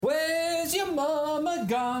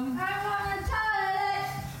gone. I want a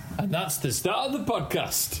toilet. And that's the start of the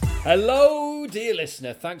podcast. Hello, dear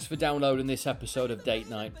listener. Thanks for downloading this episode of Date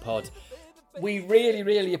Night Pod. We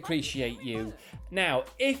really appreciate you. Now,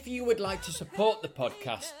 if you would like to support the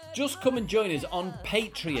podcast, just come and join us on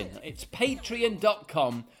Patreon. It's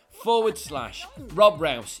patreon.com/Rob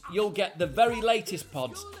Rouse. You'll get the very latest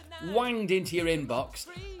pods wanged into your inbox,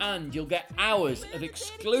 and you'll get hours of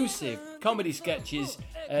exclusive comedy sketches.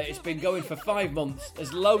 It's been going for 5 months.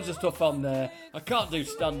 There's loads of stuff on there. I can't do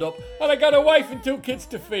stand-up, and I got a wife and 2 kids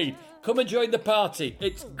to feed. Come and join the party.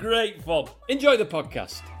 It's great fun. Enjoy the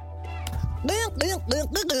podcast.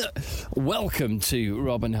 Welcome to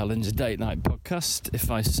Rob and Helen's Date Night Podcast. If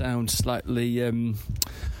I sound slightly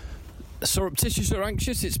surreptitious or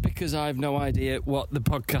anxious, it's because I have no idea what the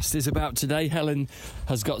podcast is about today. Helen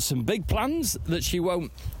has got some big plans that she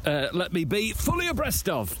won't let me be fully abreast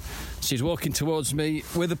of. She's walking towards me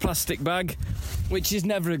with a plastic bag, which is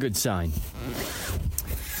never a good sign.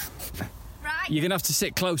 You're going to have to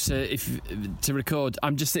sit closer to record.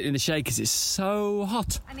 I'm just sitting in the shade because it's so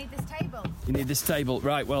hot. I need this table. You need this table.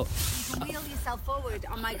 Right, well... You can wheel yourself forward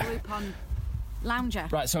on my Groupon lounger.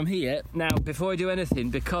 Right, so I'm here. Now, before I do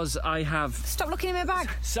anything, because I have... Stop looking in my bag.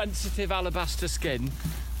 ...sensitive alabaster skin,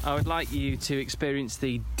 I would like you to experience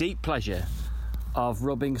the deep pleasure of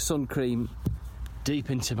rubbing sun cream deep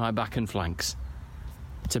into my back and flanks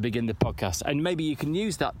to begin the podcast. And maybe you can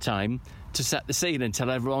use that time to set the scene and tell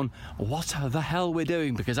everyone what the hell we're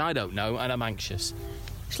doing, because I don't know and I'm anxious.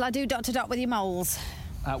 Shall I do dot to dot with your moles?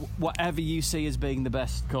 Whatever you see as being the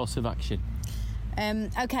best course of action.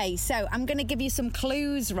 Okay, so I'm going to give you some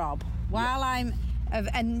clues, Rob,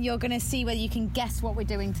 and you're going to see whether you can guess what we're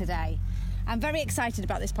doing today. I'm very excited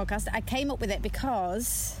about this podcast. I came up with it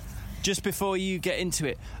because... Just before you get into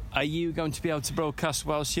it, are you going to be able to broadcast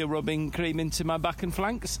whilst you're rubbing cream into my back and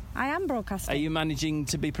flanks? I am broadcasting. Are you managing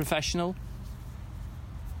to be professional?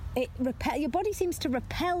 Your body seems to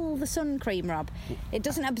repel the sun cream, Rob. It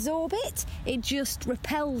doesn't absorb it, it just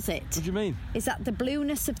repels it. What do you mean? Is that the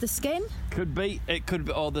blueness of the skin? Could be. It could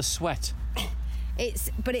be, or the sweat.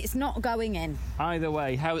 But it's not going in. Either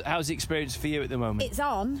way, how's the experience for you at the moment? It's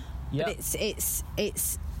on, yep. But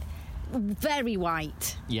it's very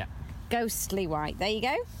white. Yeah. Ghostly white. There you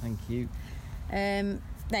go. Thank you. There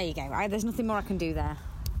you go. There's nothing more I can do there.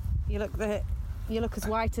 You look as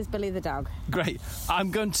white as Billy the dog. Great.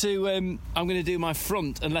 I'm going to do my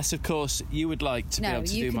front, unless of course you would like to be able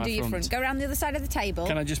to do my front. No, you can do your front. Go around the other side of the table.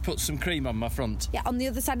 Can I just put some cream on my front? Yeah, on the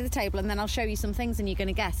other side of the table, and then I'll show you some things, and you're going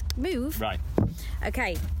to guess. Move. Right.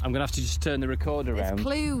 Okay. I'm going to have to just turn the recorder around. There's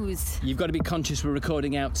clues. You've got to be conscious we're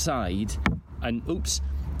recording outside, and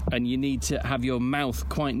you need to have your mouth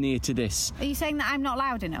quite near to this. Are you saying that I'm not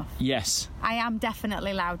loud enough? Yes. I am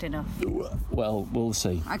definitely loud enough. Well, we'll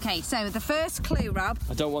see. Okay, so the first clue, Rob.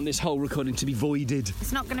 I don't want this whole recording to be voided.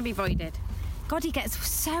 It's not going to be voided. God, he gets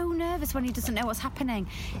so nervous when he doesn't know what's happening.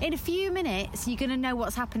 In a few minutes, you're going to know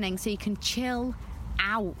what's happening, so you can chill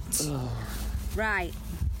out. Right.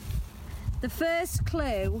 The first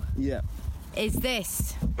clue is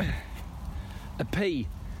this. A pea.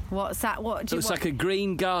 What's that? It looks like a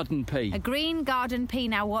green garden pea. A green garden pea.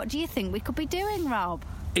 Now, what do you think we could be doing, Rob?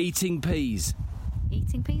 Eating peas.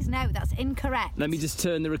 Eating peas? No, that's incorrect. Let me just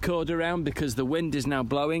turn the recorder around because the wind is now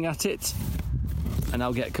blowing at it, and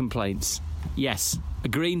I'll get complaints. Yes, a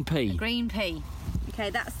green pea. A green pea. Okay,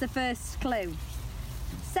 that's the first clue.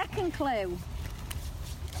 Second clue.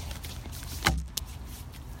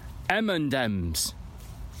 M&M's.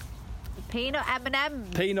 Peanut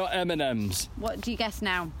M&M's. Peanut M&M's. What do you guess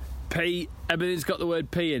now? Pea. Everything's got the word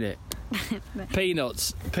pea in it.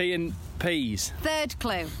 Peanuts. Pea and peas. Third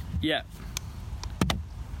clue. Yeah.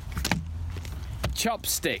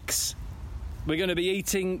 Chopsticks. We're going to be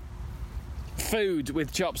eating food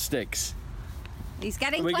with chopsticks. He's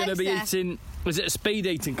getting We're closer. going to be eating... Was it a speed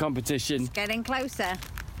eating competition? He's getting closer.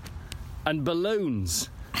 And balloons.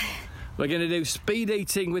 We're going to do speed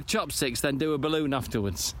eating with chopsticks, then do a balloon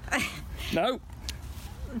afterwards. No?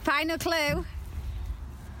 Final clue.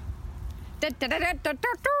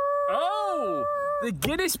 Oh! The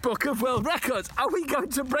Guinness Book of World Records. Are we going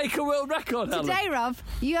to break a world record, Helen? Today, Rob,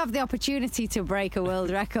 you have the opportunity to break a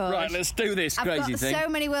world record. Right, let's do this crazy thing. I've got so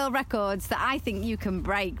many world records that I think you can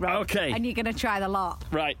break, Rob. Okay. And you're going to try the lot.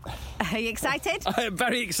 Right. Are you excited? I am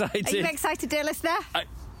very excited. Are you excited, dear listener?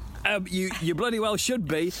 You bloody well should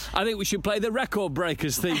be. I think we should play the Record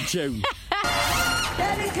Breakers theme tune.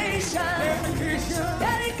 Dedication, dedication,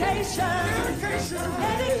 dedication, dedication,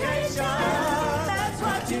 dedication. That's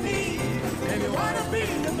what you need. If you want to be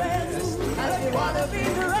the best, if you want to be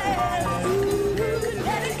the rest.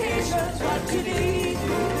 Dedication's what you need.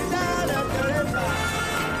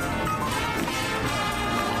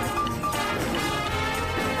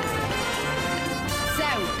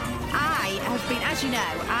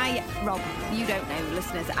 Rob, you don't know,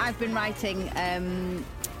 listeners. I've been writing...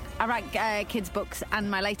 I write kids' books,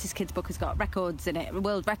 and my latest kids' book has got records in it,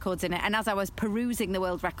 world records in it. And as I was perusing the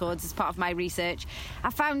world records as part of my research,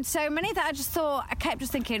 I found so many that I just thought, I kept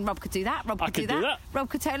just thinking, Rob could do that, Rob could do that. Rob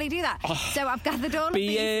could totally do that. So I've gathered all of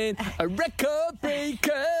these. Being a record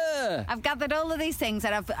breaker. I've gathered all of these things,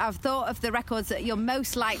 and I've thought of the records that you're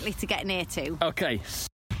most likely to get near to. Okay.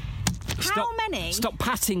 How many? Stop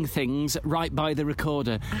patting things right by the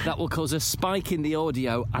recorder. That will cause a spike in the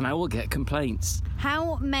audio, and I will get complaints.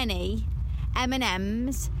 How many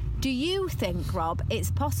M&Ms do you think, Rob,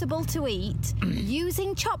 it's possible to eat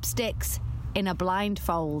using chopsticks in a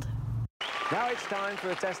blindfold? Now it's time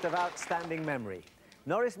for a test of outstanding memory.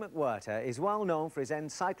 Norris McWhirter is well known for his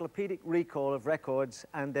encyclopedic recall of records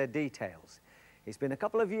and their details. It's been a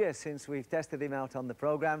couple of years since we've tested him out on the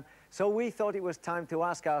programme, so we thought it was time to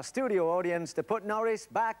ask our studio audience to put Norris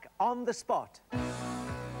back on the spot.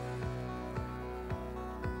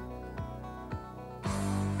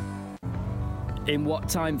 In what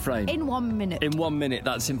time frame? In 1 minute. In 1 minute,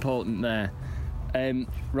 that's important there.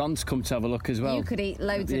 Ron's come to have a look as well. You could eat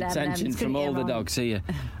loads of M&Ms. The attention from all the dogs here.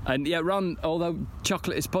 And yeah, Ron, although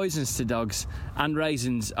chocolate is poisonous to dogs and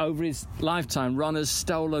raisins, over his lifetime, Ron has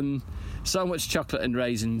stolen so much chocolate and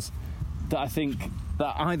raisins that I think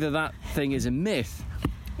that either that thing is a myth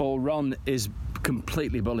or Ron is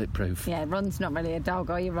completely bulletproof. Yeah, Ron's not really a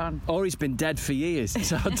dog, are you, Ron? Or he's been dead for years.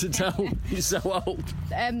 It's hard to tell. He's so old.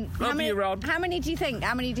 Love you, Ron. How many do you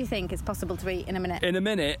think it's possible to eat in a minute? In a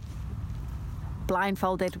minute?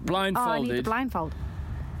 Blindfolded. Blindfolded. Oh, I need the blindfold.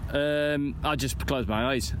 I just close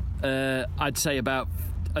my eyes. I'd say about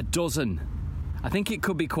a dozen. I think it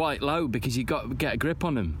could be quite low because you've got to get a grip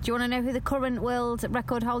on them. Do you want to know who the current world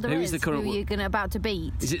record holder is? Who is the current? Who you're about to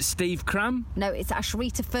beat? Is it Steve Cram? No, it's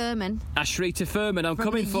Ashrita Furman. Ashrita Furman, I'm from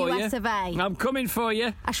coming the for you. US of A. I'm coming for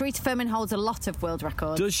you. Ashrita Furman holds a lot of world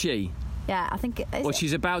records. Does she? Yeah, I think. Well,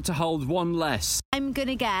 she's about to hold one less. I'm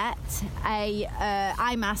gonna get a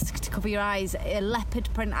eye mask to cover your eyes, a leopard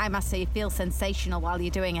print eye mask, so you feel sensational while you're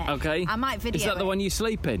doing it. Okay. I might video. Is that the one you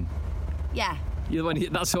sleep in? Yeah.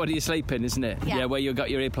 That's the one you sleep in, isn't it? Yeah. Where you've got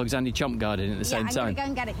your earplugs and your chomp guard in at the same time. I'm gonna go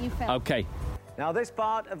and get it. You film. Okay. Now, this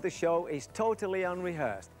part of the show is totally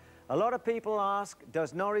unrehearsed. A lot of people ask,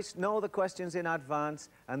 does Norris know the questions in advance?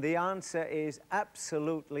 And the answer is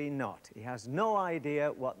absolutely not. He has no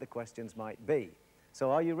idea what the questions might be.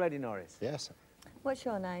 So are you ready, Norris? Yes. What's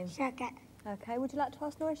your name? Shaka. Okay, would you like to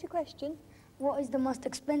ask Norris your question? What is the most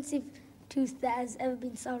expensive tooth that has ever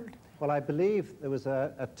been sold? Well, I believe there was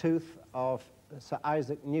a tooth of Sir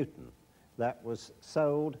Isaac Newton that was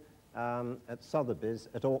sold at Sotheby's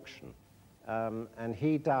at auction. And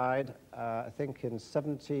he died, I think, in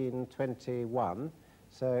 1721,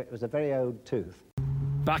 so it was a very old tooth.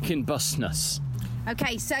 Back in Busness.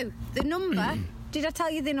 Okay, so the number. Did I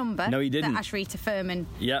tell you the number? No, you didn't. That Ashrita Furman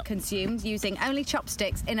consumed using only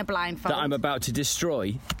chopsticks in a blindfold. That I'm about to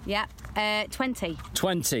destroy? Yeah, 20.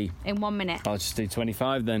 20. In 1 minute. I'll just do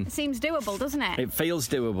 25 then. It seems doable, doesn't it? It feels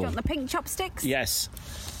doable. Do you want the pink chopsticks? Yes.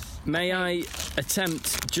 May I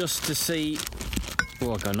attempt just to see...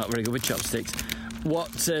 Oh, God, not very good with chopsticks.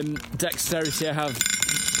 What dexterity I have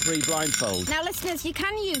pre-blindfold. Now, listeners, you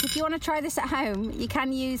can use, if you want to try this at home, you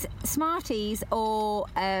can use Smarties or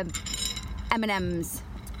M&Ms.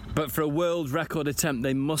 But for a world record attempt,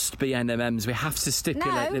 they must be M&Ms. We have to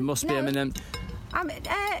stipulate they must be M&Ms.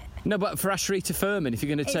 No, but for Ashrita Furman, if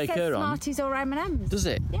you're going to take her on... Smarties or M&Ms. Does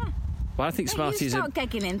it? Yeah. Well, I think Smarties... You start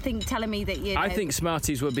gegging in, telling me that you know... I think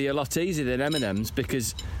Smarties would be a lot easier than M&Ms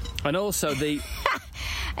because... And also the...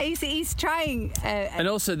 he's trying and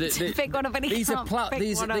also to pick one up and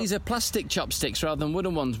these are plastic chopsticks rather than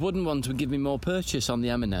wooden ones. Wooden ones would give me more purchase on the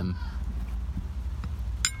M&M.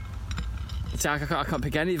 I can't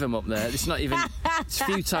pick any of them up there. It's not even... It's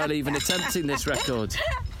futile even attempting this record.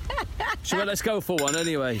 Let's go for one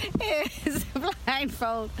anyway. Here's a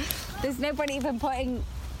blindfold. There's no point even putting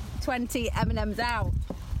 20 M&Ms out.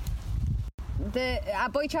 Our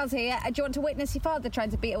boy Charles here. Do you want to witness your father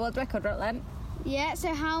trying to beat a world record, Rutland? Yeah,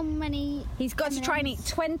 so how many... He's got to try and eat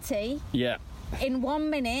 20 in 1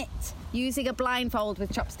 minute using a blindfold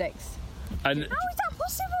with chopsticks. And how is that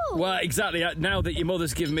possible? Well, exactly. Now that your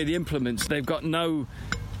mother's given me the implements, they've got no...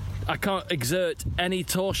 I can't exert any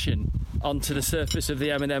torsion onto the surface of the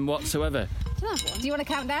M&M whatsoever. Do you want to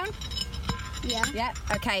count down? Yeah. Yeah,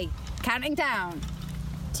 OK. Counting down.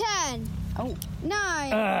 10. Oh.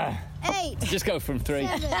 9. 8. Just go from 3.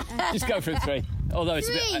 7. Just go from 3. Although it's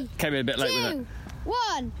came in a bit late with that.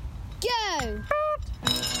 1. Go.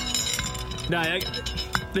 No,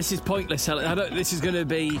 this is pointless. This is going to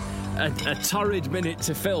be a torrid minute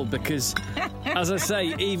to fill because, as I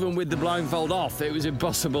say, even with the blindfold off, it was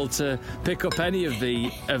impossible to pick up any of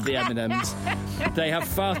the M&Ms. They have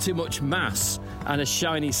far too much mass and a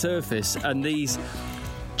shiny surface, and these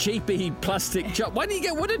cheapy plastic why don't you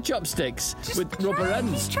get wooden chopsticks with rubber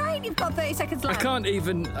ends? Just try it. You've got 30 seconds left.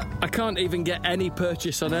 I can't even get any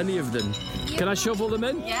purchase on any of them. Can I shovel them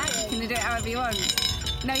in? Yeah, you can do it however you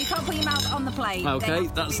want. No, you can't put your mouth on the plate. Okay,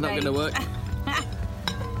 that's not going to work.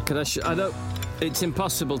 Can I don't. It's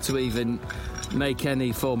impossible to even make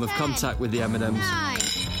any form of contact with the M&Ms. 9, 8,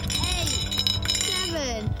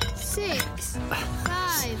 7, 6,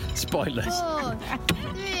 5. It's pointless. 4,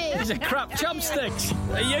 3. These are crap chopsticks.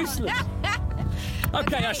 They're useless.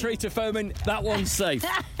 Okay, Ashrita Foreman, that one's safe.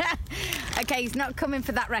 Okay, he's not coming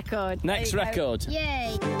for that record. Next record.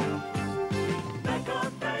 Yay.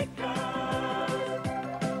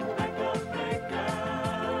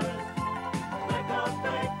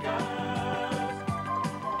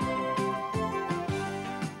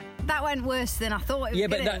 That went worse than I thought it was. Yeah,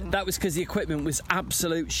 but gonna. that was because the equipment was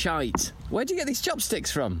absolute shite. Where do you get these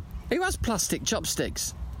chopsticks from? Who has plastic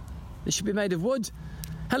chopsticks? They should be made of wood.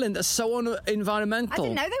 Helen, that's so un-environmental. I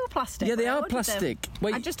didn't know they were plastic. Yeah, they I are ordered plastic. them.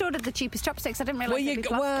 Wait, I just ordered the cheapest chopsticks. I didn't realise they'd be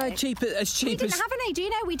plastic. Well, cheap We as... didn't have any. Do you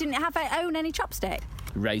know we didn't own any chopstick?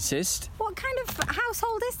 Racist. What kind of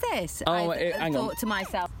household is this? Oh, I hang on. thought to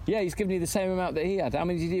myself. Yeah, he's given you the same amount that he had. How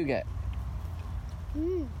many did you get?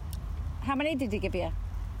 How many did he give you?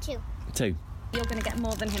 2. 2. You're going to get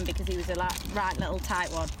more than him because he was a right little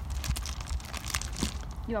tight one.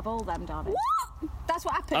 You have all them, darling. What? That's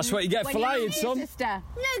what happens. That's what you get when for lying, your son. Sister.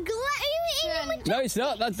 No, No, it's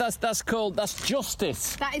not. That's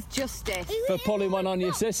justice That is justice. for pulling one on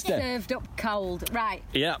your sister. Served up cold. Right.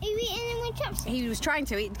 Yeah. Are you eating them with chopsticks? He was trying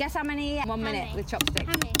to eat. Guess how many? 1 minute many? with chopsticks.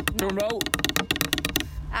 How many? Drum roll.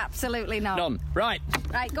 Absolutely not. None. Right.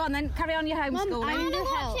 Right, go on then. Carry on your homeschooling. I want to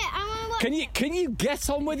watch it. I want to watch Can you get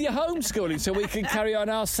on with your homeschooling so we can carry on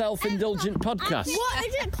our self-indulgent podcast? What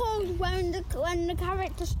is it called when the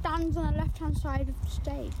character stands on the left-hand side of the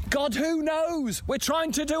stage? God, who knows? We're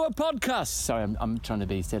trying to do a podcast. Sorry, I'm trying to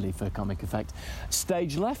be silly for comic effect.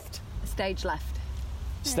 Stage left. Stage left.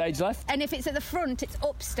 Stage left. And if it's at the front, it's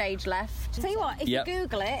up stage left. Tell you what, if Yep. you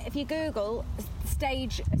Google it, if you Google a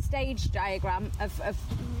stage diagram of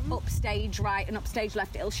up stage right and up stage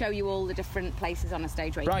left, it'll show you all the different places on a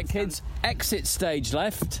stage where you Right, can kids, exit stage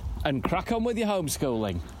left and crack on with your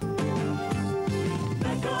homeschooling.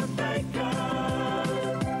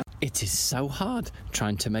 It is so hard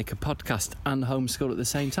trying to make a podcast and homeschool at the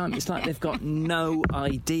same time. It's like they've got no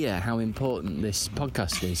idea how important this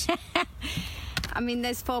podcast is. I mean,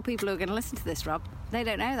 there's 4 people who are going to listen to this, Rob. They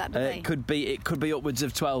don't know that, do they? It could be upwards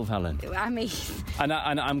of 12, Helen. I mean, And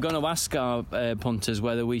I'm going to ask our punters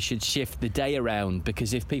whether we should shift the day around,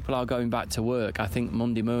 because if people are going back to work, I think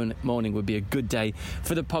Monday morning would be a good day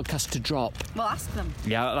for the podcast to drop. we'll ask them.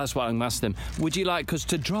 Yeah, that's what I'm going to ask them. Would you like us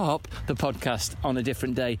to drop the podcast on a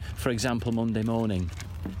different day, for example, Monday morning?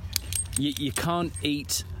 You can't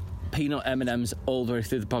eat peanut M&Ms all the way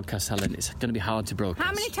through the podcast, Helen. It's going to be hard to broadcast.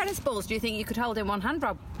 How many tennis balls do you think you could hold in one hand,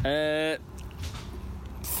 Rob?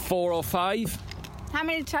 4 or 5. How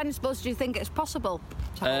many tennis balls do you think it's possible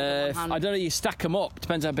to hold in one hand? I don't know, you stack them up.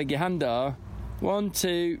 Depends how big your hand are. 1,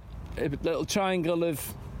 2, a little triangle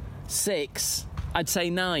of 6. I'd say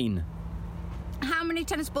 9. How many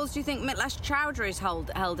tennis balls do you think Mitlash Chowdhury's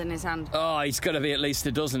held in his hand? Oh, he's got to be at least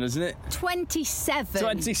a dozen, isn't it? 27.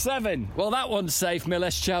 27. Well, that one's safe,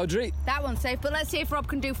 Milesh Chowdhury. That one's safe, but let's see if Rob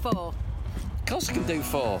can do 4. Of course I can do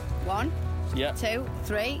 4. 1, Yeah. 2,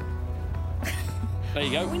 3. There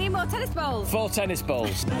you go. We need more tennis balls. 4 tennis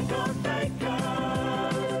balls.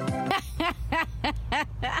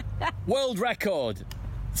 World record.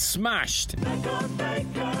 Smashed.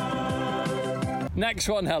 Next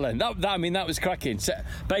one, Helen. That was cracking. So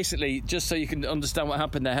basically, just so you can understand what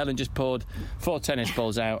happened there, Helen just poured 4 tennis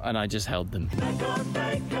balls out and I just held them.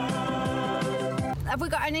 Have we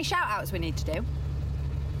got any shout-outs we need to do?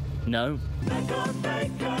 No.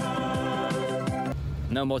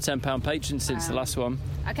 No more £10 patrons since the last one.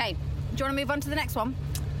 Okay. Do you want to move on to the next one?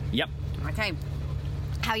 Yep. Okay.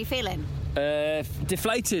 How are you feeling?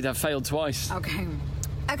 Deflated. I've failed twice. Okay.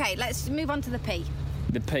 Okay, let's move on to the P.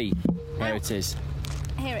 The P. There it is.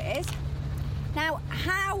 Here it is. Now,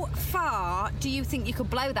 how far do you think you could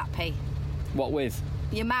blow that P? What with?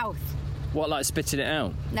 Your mouth. What, like spitting it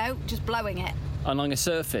out? No, just blowing it. Along a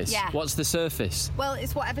surface? Yeah. What's the surface? Well,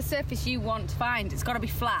 it's whatever surface you want to find. It's got to be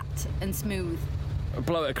flat and smooth.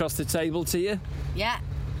 Blow it across the table to you? Yeah.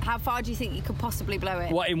 How far do you think you could possibly blow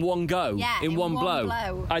it? What, in one go? Yeah, in one blow?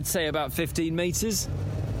 blow. I'd say about 15 metres.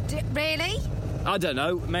 Really? I don't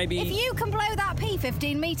know, maybe... If you can blow that pea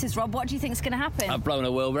 15 metres, Rob, what do you think's going to happen? I've blown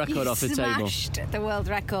a world record off the table. Smashed the world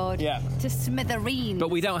record to smithereens. But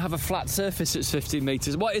we don't have a flat surface that's 15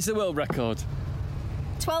 metres. What is the world record?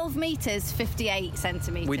 12 metres, 58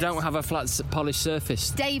 centimetres. We don't have a flat polished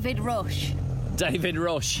surface. David Rush. David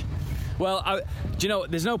Rush. Well, do you know,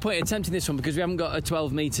 there's no point in attempting this one because we haven't got a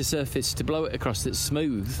 12-metre surface to blow it across that's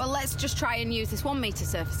smooth. Well, let's just try and use this 1 metre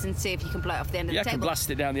surface and see if you can blow it off the end of the table. Yeah, I can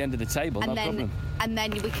blast it down the end of the table, no problem. And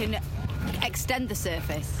then we can extend the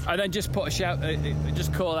surface. And then just put a shout,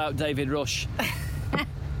 just call out David Rush.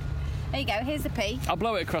 There you go, here's the pea. I'll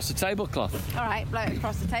blow it across the tablecloth. All right, blow it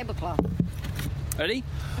across the tablecloth. Ready?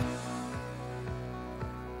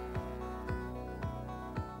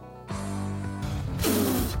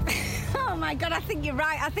 Oh my God, I think you're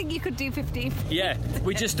right. I think you could do 15. Yeah,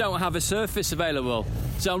 we just don't have a surface available.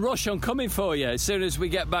 So, Rush, I'm coming for you. As soon as we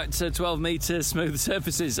get back to 12-metre smooth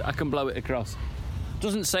surfaces, I can blow it across.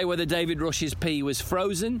 Doesn't say whether David Rush's pea was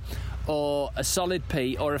frozen or a solid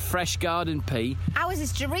pea or a fresh garden pea. Ours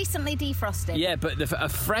is recently defrosted. Yeah, but a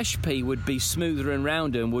fresh pea would be smoother and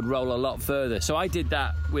rounder and would roll a lot further. So I did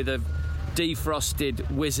that with a defrosted,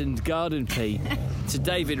 wizened garden pea. To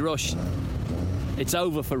David Rush, it's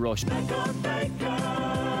over for Rush.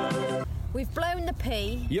 We've blown the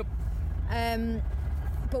pea. Yep.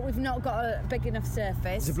 But we've not got a big enough surface.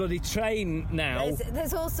 There's a bloody train now.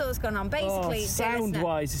 There's all sorts going on. Basically,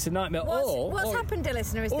 sound-wise, it's a nightmare. What's happened, dear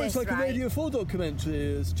listener, is this, it's like right? a Radio 4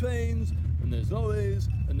 documentary. There's trains, and there's lorries,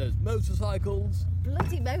 and there's motorcycles.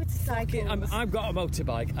 Bloody motorcycles. I've got a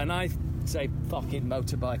motorbike, and I say fucking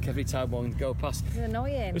motorbike every time one go past. It's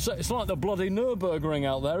annoying. It's like the bloody Nürburgring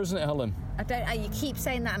out there, isn't it, Helen? You keep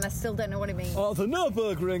saying that and I still don't know what it means. Oh, the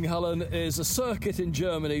Nürburgring, Helen, is a circuit in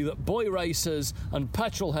Germany that boy racers and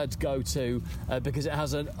petrol heads go to because it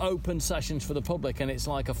has an open sessions for the public, and it's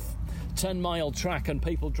like a 10-mile track, and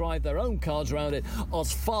people drive their own cars around it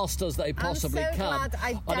as fast as they possibly I'm so can. glad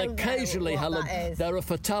I don't and occasionally, know what Helen, that is. there are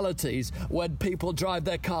fatalities when people drive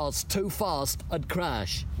their cars too fast and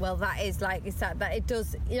crash. Well, that is like that. It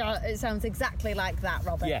does. It sounds exactly like that,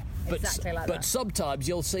 Robert. Yeah, exactly like that. But sometimes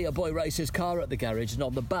you'll see a boy racer's car at the garage, and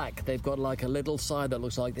on the back they've got like a little sign that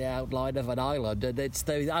looks like the outline of an island, and it's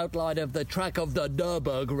the outline of the track of the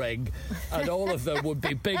Nürburgring, and all of them would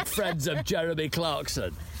be big friends of Jeremy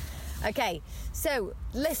Clarkson. Okay, so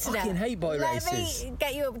listener, I fucking hate boy races. Let me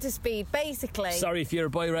get you up to speed. Basically, sorry if you're a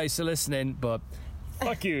boy racer listening, but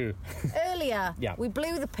fuck you. Earlier, we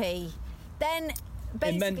blew the pea, then.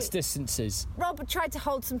 Immense distances. Rob tried to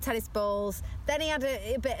hold some tennis balls. Then he had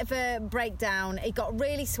a bit of a breakdown. He got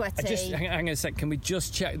really sweaty. Hang on a sec. Can we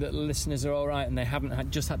just check that the listeners are all right and they haven't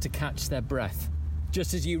just had to catch their breath?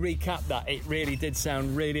 Just as you recap that, it really did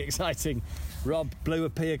sound really exciting. Rob blew a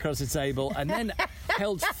pea across the table and then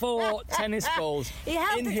held 4 tennis balls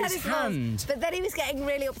in his hand. But then he was getting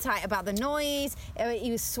really uptight about the noise.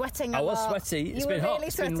 He was sweating a lot. I was sweaty. It's been hot.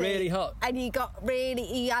 It's been really hot. And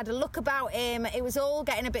he had a look about him. It was all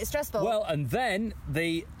getting a bit stressful. Well, and then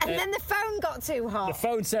the phone got too hot. The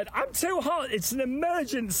phone said, "I'm too hot. It's an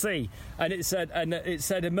emergency." And it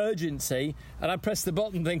said emergency, and I pressed the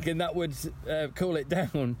button thinking that would cool it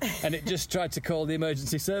down, and it just tried to call the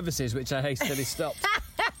emergency services, which I hastily stopped.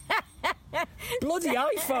 Bloody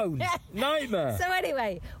iPhone! Nightmare! So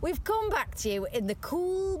anyway, we've come back to you in the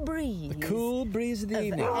cool breeze. The cool breeze of the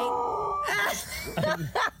evening.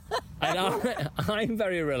 And I'm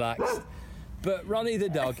very relaxed. But Ronnie the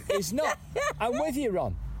dog is not. I'm with you,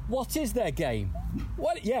 Ron. What is their game?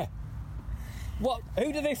 What? Yeah. What?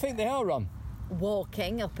 Who do they think they are, Ron?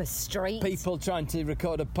 Walking up a street. People trying to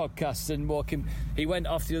record a podcast and walking. He went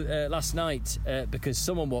off last night because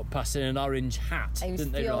someone walked past in an orange hat. He was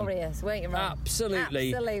furious, weren't you, Ron?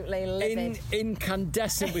 Absolutely livid.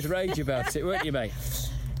 Incandescent with rage about it, weren't you, mate?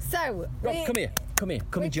 So, Rob, come here. Come and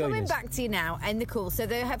join us. We're coming back to you now in the cool. So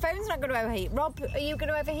the phone's not going to overheat. Rob, are you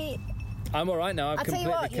going to overheat? I'm all right now. I'll tell you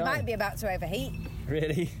what, you might be about to overheat.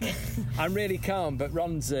 Really? I'm really calm, but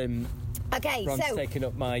Ron's taking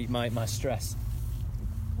up my stress.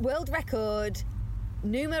 World record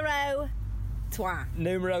numero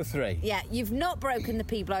 3. Yeah, you've not broken the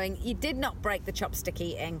pea blowing. You did not break the chopstick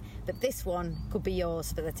eating, but this one could be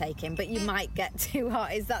yours for the taking. But you might get too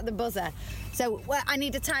hot. Is that the buzzer? So I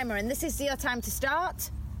need a timer, and this is your time to start,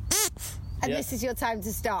 and this is your time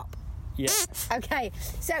to stop. Yeah. Okay.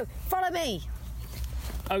 So follow me.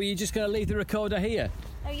 Oh, are you just going to leave the recorder here?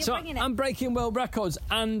 No, you're bringing it. I'm breaking world records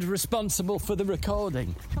and responsible for the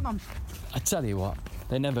recording. Come on. I tell you what,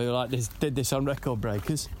 they never did this on Record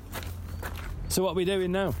Breakers. So what are we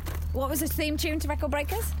doing now? What was the theme tune to Record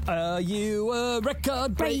Breakers? You a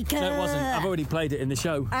record breaker? No, it wasn't. I've already played it in the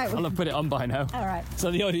show. Oh. I'll have put it on by now. All right. So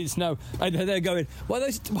the audience know. And they're going, why are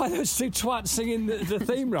those two twats singing the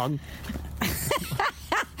theme wrong?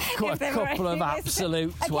 Quite a couple of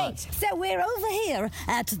absolute twats. Okay, so we're over here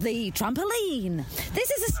at the trampoline. This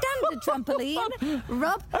is a standard trampoline.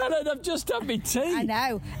 Rob? Helen, I've just had my tea. I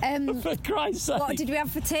know. For Christ's sake. What did we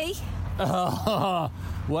have for tea?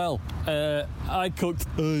 Well, I cooked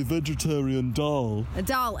a vegetarian dal. A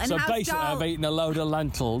dal. And so how's basically, dal? I've eaten a load of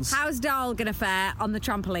lentils. How's dal going to fare on the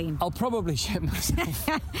trampoline? I'll probably shit myself.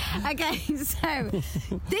 Okay, so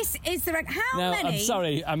this is the... How now, many... I'm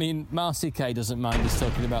sorry. I mean, Marcy Kay doesn't mind us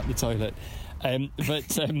talking about the toilet. I'm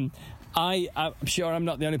sure I'm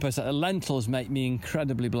not the only person. The lentils make me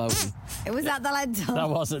incredibly blowy. Was that the lentil? That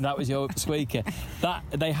wasn't. That was your squeaker.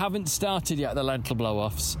 They haven't started yet, the lentil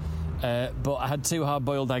blow-offs. But I had 2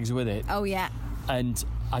 hard-boiled eggs with it. Oh, yeah. And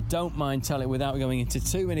I don't mind telling, without going into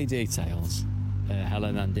too many details,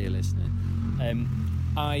 Helen and dear listener,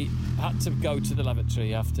 I had to go to the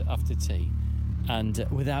lavatory after tea, and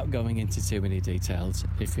without going into too many details,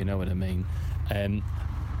 if you know what I mean,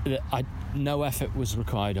 no effort was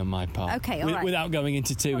required on my part. Okay, all right. Without going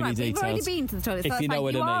into too many details. You've already been to the toilet, so if you know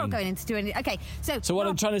what I mean. You are going into too many... Okay, so what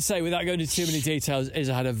I'm trying to say, without going into too many details, is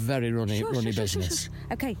I had a very runny business.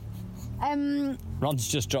 Okay. Ron's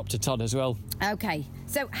just dropped a Todd as well. Okay.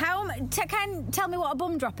 So tell me what a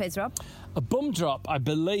bum drop is, Rob. A bum drop, I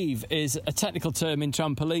believe, is a technical term in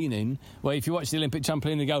trampolining, where if you watch the Olympic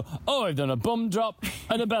trampoline, they go, oh, I've done a bum drop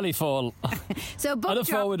and a belly fall. So a bum and a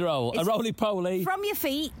drop forward roll. A roly-poly. From your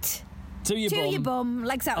feet... To your bum,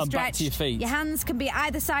 legs outstretched. And back to your feet. Your hands can be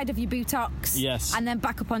either side of your buttocks. Yes. And then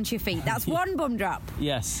back up onto your feet. That's one bum drop.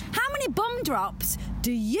 Yes. How many bum drops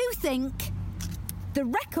do you think the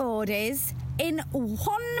record is in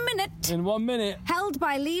 1 minute? In 1 minute. Held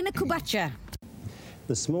by Lena Kubacha.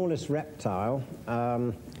 The smallest reptile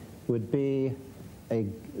would be a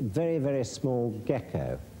very, very small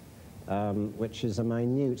gecko, which is a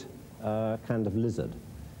minute kind of lizard.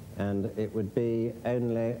 And it would be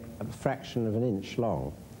only a fraction of an inch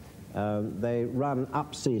long. They run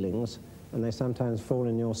up ceilings, and they sometimes fall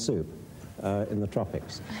in your soup in the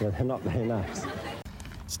tropics, so they're not very nice.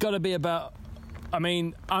 It's got to be about... I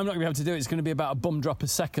mean, I'm not going to be able to do it. It's going to be about a bum drop a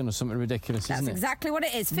second or something ridiculous, isn't it? That's exactly what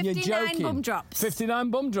it is. 59 You're joking. Bum drops. 59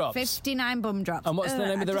 bum drops? 59 bum drops. And what's the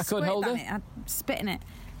name of the record holder? I'm spitting it.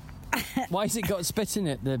 Why has it got spit in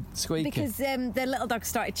it, the squeaker? Because the little dog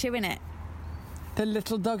started chewing it. The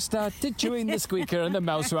little dog started chewing the squeaker and the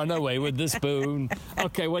mouse ran away with the spoon.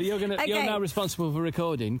 OK, well, you're now responsible for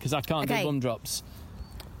recording, because I can't do bum drops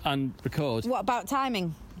and record. What about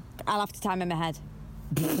timing? I'll have to time in my head.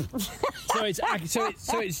 So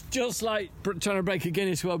it's just like trying to break a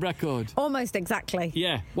Guinness World Record. Almost exactly.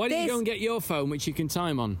 Yeah. Why don't you go and get your phone, which you can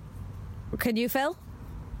time on? Can you, Phil?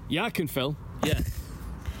 Yeah, I can, Phil. Yeah.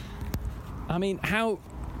 I mean, how...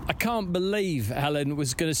 I can't believe Helen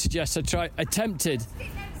was going to suggest attempted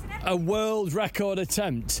a world record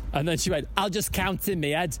attempt, and then she went, I'll just count in my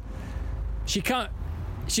head. She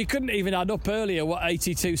couldn't even add up earlier what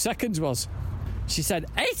 82 seconds was. She said,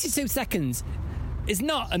 82 seconds is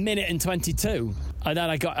not a minute and 22. And then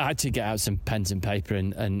I had to get out some pens and paper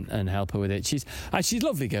and help her with it. She's a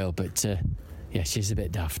lovely girl, but yeah, she's a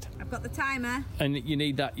bit daft. I've got the timer. And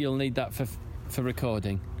you'll need that for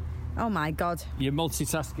recording. Oh my God. You're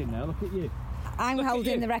multitasking now, look at you. I'm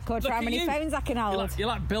holding the record for how many phones I can hold. You're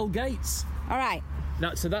like Bill Gates. All right.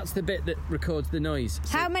 So that's the bit that records the noise.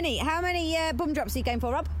 So how many bum drops are you going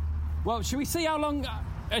for, Rob? Well, should we see how long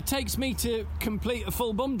it takes me to complete a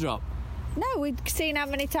full bum drop? No, we've seen how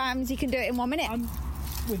many times you can do it in 1 minute.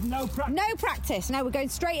 With no practice? No practice. No, we're going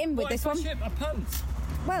straight in with this one. Shit my pants?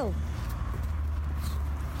 Well,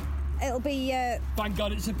 it'll be... Thank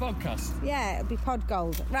God it's a podcast. Yeah, it'll be pod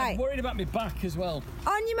gold. Right. I'm worried about my back as well.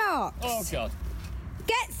 On your marks. Oh, God.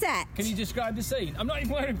 Get set. Can you describe the scene? I'm not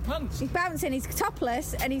even wearing pants. He's bouncing, he's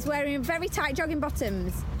topless, and he's wearing very tight jogging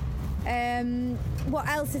bottoms. What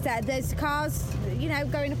else is there? There's cars,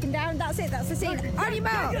 going up and down. That's it, that's the scene. On your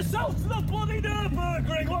marks. Get yourself to the bloody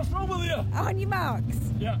Nürburgring. What's wrong with you? On your marks.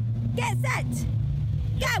 Yeah. Get set.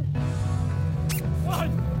 Go. 1,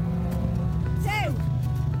 2,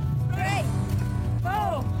 3,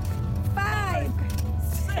 4, 5,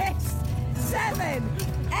 6, 7,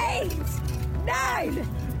 8, 9,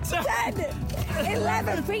 10,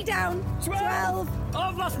 11, feet down, 12.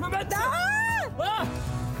 I've lost momentum.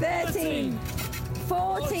 13,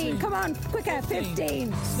 14. Come on, quicker.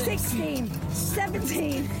 15, 16,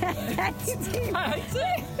 17, 18. Come on,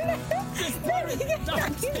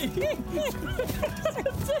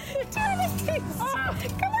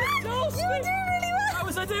 you were doing really well. How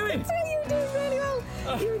was I doing? You were doing really well.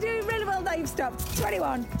 You were doing really well. Now you've stopped.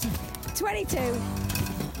 21, 22,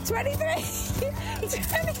 23,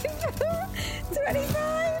 24,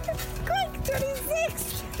 25, quick,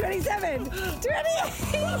 26, 27, 28,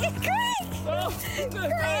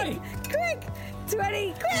 quick,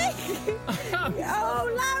 20, quick. Oh,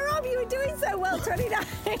 Rob, you were doing so well. 29,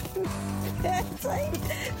 30,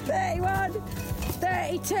 31,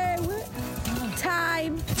 32.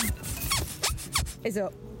 Time is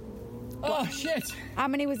up. Oh, shit. How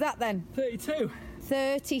many was that then? 32.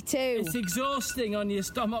 32. It's exhausting on your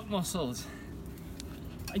stomach muscles.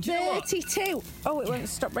 And do you know what? 32. Oh, it won't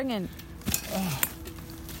stop ringing. Do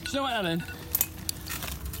you know what, Ellen?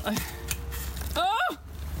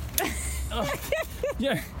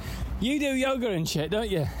 Yeah, you do yoga and shit, don't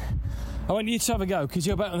you? I want you to have a go because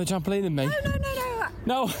you're better on the trampoline than me. No,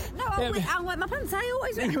 No. I'll wet my pants. I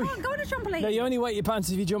always can't go on a trampoline. No, you only wet your pants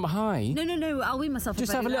if you jump high. No, I'll wee myself.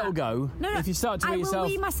 Just have a little go. No. If you start to I wet will yourself,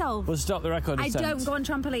 wee myself. We'll stop the record. I don't go on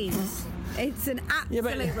trampolines. It's an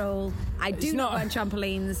absolute rule. I do not go on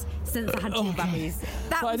trampolines since I had two babies.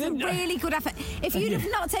 That was a really good effort. If you'd have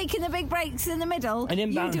not taken the big breaks in the middle,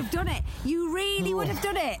 you'd have done it. You really would have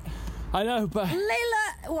done it. I know, but...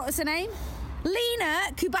 What was her name?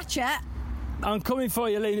 Lena Kubacha. I'm coming for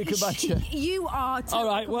you, Lena Kubacha. You are all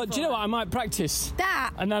right, well, do you know what? I might practice.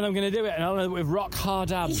 That. And then I'm going to do it, and I'll do it with rock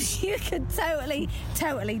hard abs. You could totally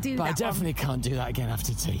do but that. I definitely can't do that again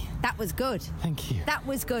after tea. That was good. Thank you. That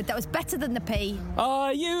was good. That was better than the pee.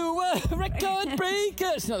 Are you a record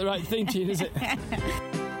breaker? It's not the right theme tune, is it?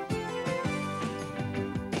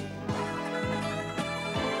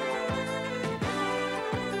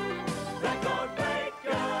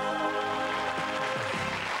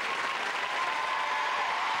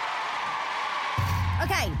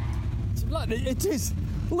 Okay. It is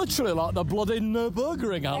literally like the bloody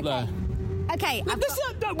Nürburgring out there. Okay.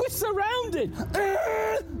 We're surrounded.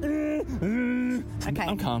 Okay.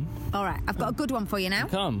 I'm calm. All right. I've got a good one for you now.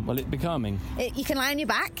 Calm. Will it be calming? You can lie on your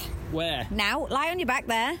back. Where? Now, lie on your back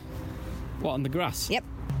there. What, on the grass? Yep.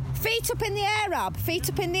 Feet up in the air, Rob. Feet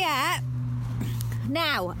up in the air.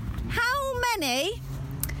 Now, how many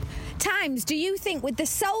times do you think with the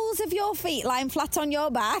soles of your feet lying flat on your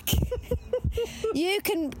back you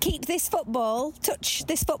can keep touch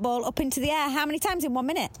this football up into the air? How many times in 1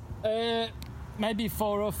 minute? Maybe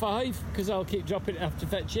 4 or 5, because I'll keep dropping it after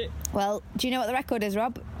fetch it. Well, do you know what the record is,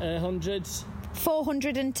 Rob? Hundreds.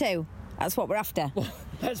 402. That's what we're after. Well,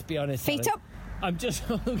 let's be honest. Feet Ellen. up. I'm just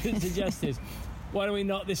going to suggest this. Why don't we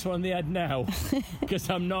knock this one on the head now? Because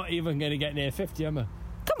I'm not even going to get near 50, am I?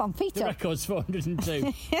 Come on, feet the up. The record's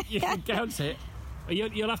 402. You can count it.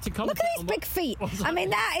 You'll have to comment. Look at these big feet. I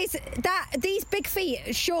mean, these big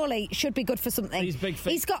feet surely should be good for something. These big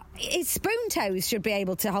feet. His spoon toes should be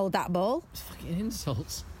able to hold that ball. It's fucking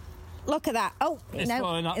insults. Look at that. Oh, it's no,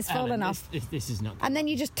 falling off. It's fallen off. This is not good. And then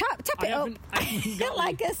you just tap it up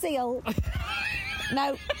like a seal.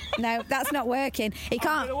 No, that's not working. He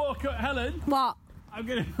can't. I'm going to walk up, Helen. What? I'm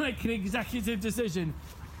going to make an executive decision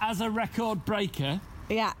as a record breaker.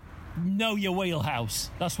 Yeah. Know your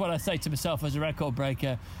wheelhouse. That's what I say to myself as a record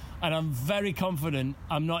breaker. And I'm very confident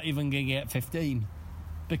I'm not even going to get 15.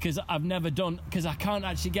 Because I've never done... Because I can't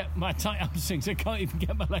actually get my tight hamstrings. I can't even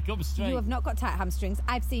get my leg up straight. You have not got tight hamstrings.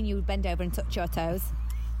 I've seen you bend over and touch your toes.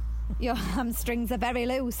 Your hamstrings are very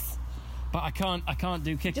loose. But I can't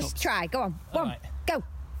do kick-ups. Just try. Go on. One. Right. Go.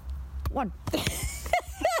 One.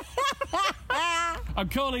 I'm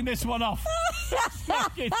calling this one off. It's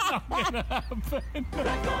not going to happen.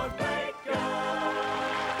 Record breaker.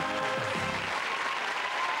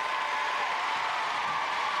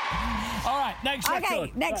 All right, next record.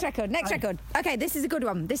 Okay, next record. Okay, this is a good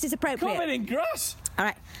one. This is appropriate. Covered in grass. All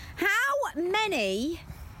right. How many...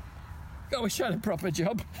 I was trying a proper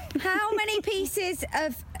job. How many pieces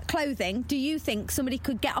of clothing do you think somebody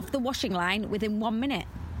could get off the washing line within 1 minute?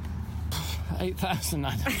 8,000.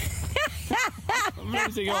 I'm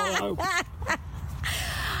losing all hope.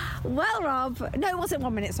 Well, Rob... No, it wasn't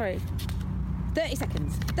 1 minute, sorry. 30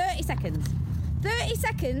 seconds. 30 seconds. 30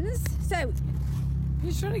 seconds. So...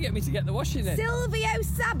 You're trying to get me to get the washing in. Silvio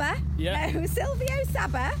Saba. Yeah. No, Silvio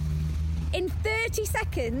Saba, in 30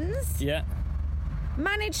 seconds... Yeah.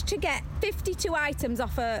 Managed to get 52 items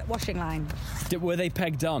off a washing line. Were they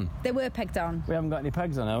pegged on? They were pegged on. We haven't got any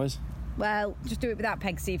pegs on ours. Well, just do it without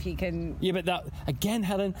pegs, see if you can... Yeah, but that... Again,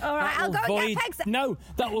 Helen... All right, that I'll will go and void, get pegs. No,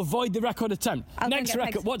 that will void the record attempt. I'll go and Next get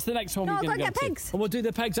record... pegs. What's the next one No, we're I'll going to go go and get to? pegs. And we'll do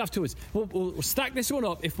the pegs afterwards. We'll stack this one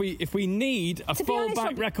up if we need a To be honest, fallback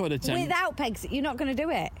Rob, record attempt. Without pegs, you're not going to do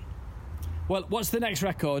it. Well, what's the next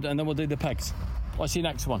record? And then we'll do the pegs. What's your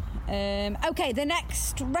next one? Okay, the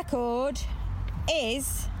next record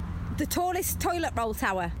is the tallest toilet roll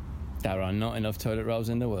tower There are not enough toilet rolls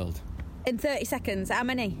in the world. in 30 seconds. How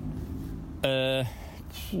many?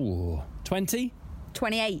 20?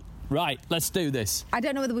 28. Right, let's do this. I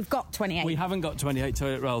don't know whether we've got 28. We haven't got 28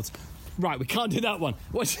 toilet rolls. Right, we can't do that one.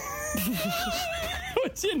 What's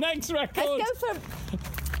your next record?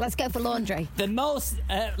 Let's go for laundry. The most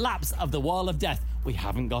laps of the wall of death. We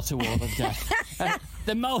haven't got a wall of death.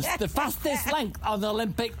 The fastest length of the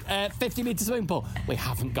Olympic 50-metre swimming pool. We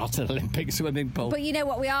haven't got an Olympic swimming pool. But you know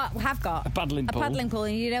what we have got? A paddling pool. A paddling pool,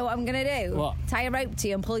 and you know what I'm going to do? What? Tie a rope to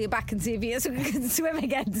you and pull you back and see if you can swim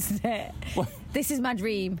against it. What? This is my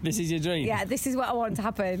dream. This is your dream? Yeah, this is what I want to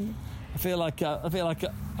happen. I feel like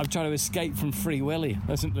I'm trying to escape from Free Willy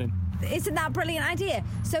or something. Isn't that a brilliant idea?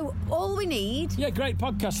 So all we need... Yeah, great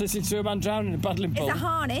podcast. Listening to a man drowning in a paddling pool. Is a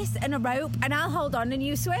harness and a rope, and I'll hold on and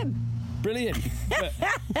you swim. Brilliant.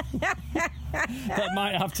 That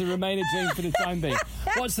might have to remain a dream for the time being.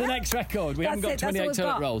 What's the next record? We haven't got 28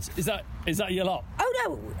 toilet rolls. Is that your lot? Oh,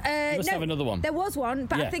 no. You must have another one. There was one,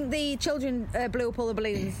 but Yeah. I think the children blew up all the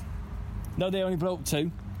balloons. No, they only blew up 2.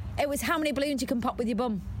 It was how many balloons you can pop with your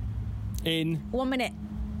bum. In... 1 minute.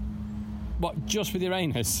 What, just with your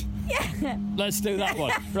anus? Yeah. Let's do that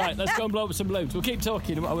one. Right, let's go and blow up some balloons. We'll keep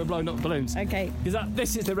talking while we're blowing up balloons. Okay. Because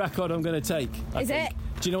this is the record I'm going to take. I Is think. it?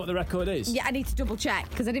 Do you know what the record is? Yeah, I need to double check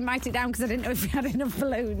because I didn't write it down because I didn't know if we had enough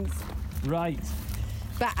balloons. Right.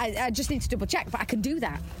 But I just need to double check, but I can do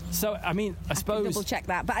that. So, I mean, I suppose... Double check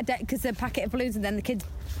that, but I don't, because the packet of balloons and then the kids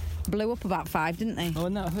blew up about 5, didn't they? Oh,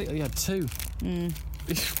 no, I think you had 2.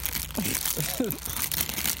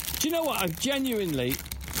 Do you know what? I've genuinely,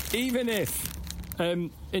 even if,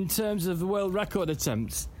 in terms of the world record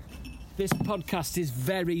attempts, this podcast is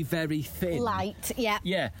very, very thin. Light, yeah.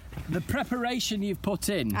 Yeah. The preparation you've put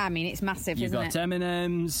in. I mean, it's massive, You've isn't got it?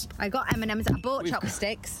 M&M's. I got M&M's. I bought We've got-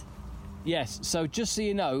 chopsticks. Yes, so just so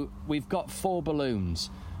you know, we've got 4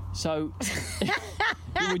 balloons. So,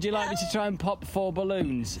 would you like me to try and pop 4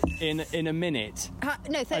 balloons in a minute?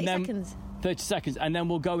 No, 30 And then- seconds. 30 seconds, and then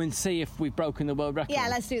we'll go and see if we've broken the world record. Yeah,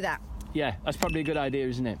 let's do that. Yeah, that's probably a good idea,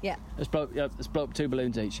 isn't it? Yeah. Let's blow up 2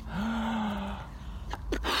 balloons each.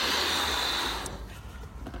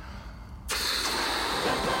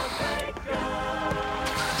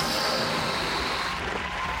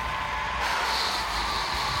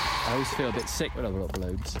 I always feel a bit sick when I blow up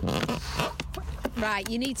balloons. Right,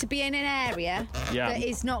 you need to be in an area that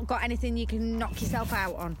is not got anything you can knock yourself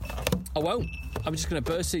out on. I won't. I'm just going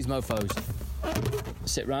to burst these mofos.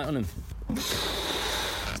 Sit right on them.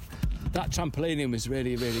 That trampolining was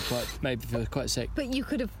really, really made me feel quite sick. But you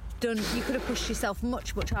could have pushed yourself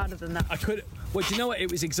much, much harder than that. I could. Well, do you know what?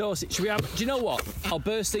 It was exhausting. Should we have? Do you know what? I'll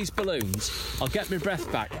burst these balloons. I'll get my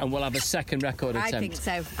breath back, and we'll have a second record attempt. I think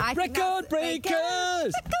so. Record breakers!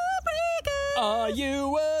 Record breakers! Are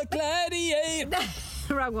you a gladiator?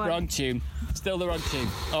 Wrong one. Wrong tune. Still the wrong tune.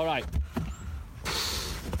 All right.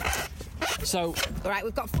 So, all right,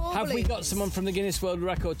 we've got 4 balloons. Have we got someone from the Guinness World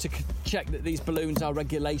Record to check that these balloons are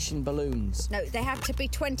regulation balloons? No, they have to be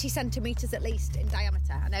 20 centimetres at least in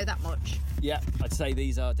diameter. I know that much. Yeah, I'd say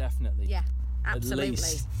these are definitely. Yeah, absolutely. At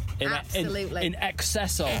least. Absolutely. In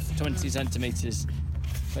excess of 20 centimetres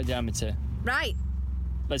by diameter. Right.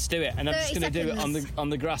 Let's do it. And I'm just going to do it on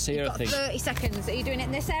the grass here, You've I got think. 30 seconds. Are you doing it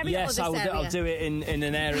in this area or yes, this area? I'll do it in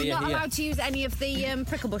an area You're not here. allowed to use any of the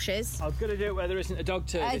prickle bushes. I'm going to do it where there isn't a dog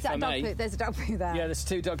turd, if I may. Poo? There's a dog poo there. Yeah, there's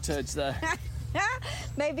 2 dog turds there.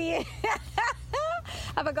 Maybe...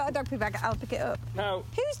 Have I got a dog poo bag? I'll pick it up. No.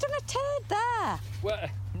 Who's done a turd there? Where?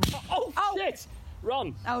 Oh, shit!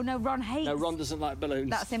 Ron. Oh, no, Ron hates... No, Ron doesn't like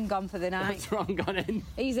balloons. That's him gone for the night. That's Ron gone in.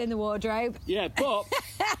 He's in the wardrobe. Yeah,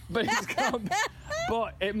 but he's gone.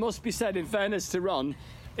 But it must be said, in fairness to Ron,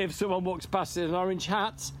 if someone walks past in an orange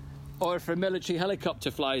hat, or if a military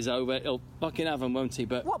helicopter flies over, he'll fucking have them, won't he?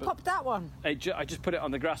 But what popped that one? I just put it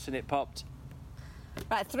on the grass and it popped.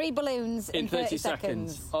 Right, 3 balloons in 30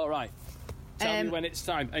 seconds. All right. Tell me when it's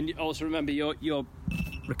time, and also remember you're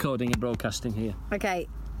recording and broadcasting here. Okay.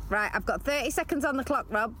 Right, I've got 30 seconds on the clock,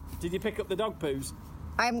 Rob. Did you pick up the dog poos?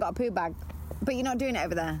 I haven't got a poo bag, but you're not doing it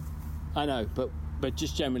over there. I know, but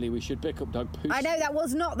just generally we should pick up dog poos. I know that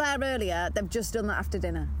was not there earlier. They've just done that after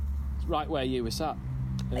dinner. Right where you were sat.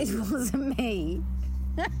 It wasn't me.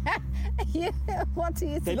 What are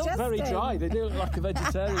you They suggesting? look very dry. They do look like a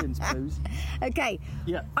vegetarian's poos. Okay.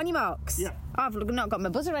 Yeah. On your marks. Yeah. I've not got my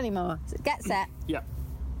buzzer anymore. So get set. Yeah.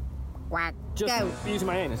 Wag. Just Go. using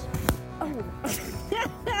my anus.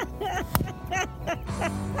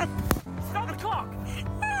 Stop the clock!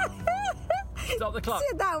 Stop the clock.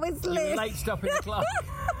 See, that was You were lit. late stopping the clock.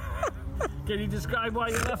 Can you describe why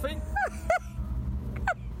you're laughing?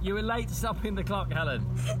 You were late stopping the clock, Helen.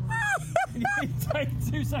 Can you take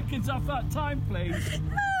 2 seconds off that time, please?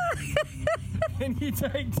 Can you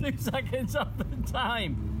take 2 seconds off the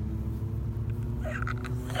time? Why are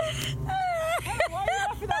you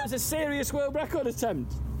laughing? That was a serious world record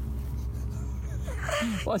attempt.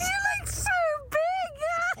 What's... You look so big.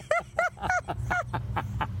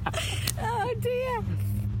 Oh dear.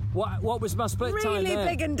 What was my split time Really there?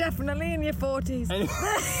 big and definitely in your 40s.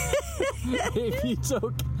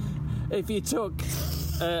 If you took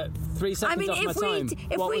 3 seconds I mean, off my if time,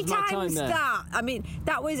 we what was my time times there? that, I mean,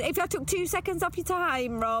 that was if I took 2 seconds off your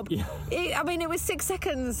time, Rob. Yeah. It was 6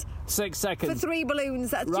 seconds 6 seconds. for 3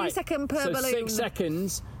 balloons. That's 2 seconds per so balloon. 6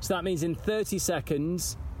 seconds. So that means in 30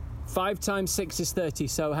 seconds, 5 times 6 is 30.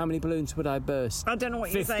 So how many balloons would I burst? I don't know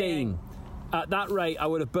what 15. you're saying. At that rate, I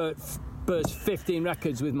would have burst 15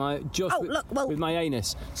 records with my with my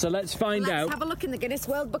anus. So let's find Let's out. have a look in the Guinness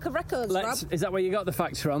World Book of Records, Rob. Is that where you got the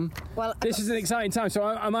facts from? Well, this is an exciting time. So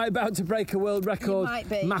am I about to break a world record? might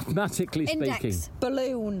be. Mathematically Index, speaking.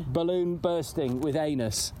 balloon. Balloon bursting with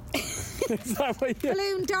anus. Is that what you...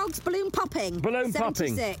 Balloon dogs, balloon popping. Balloon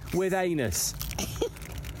popping 76. with anus.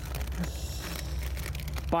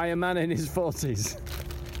 By a man in his 40s.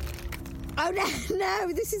 Oh,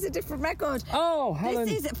 no, this is a different record. Oh, Helen.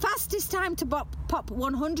 This is fastest time to pop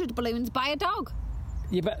 100 balloons by a dog.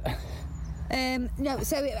 You bet. No,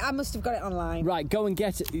 so I must have got it online. Right, go and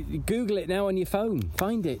get it. Google it now on your phone.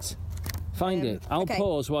 Find it. Find it. I'll okay.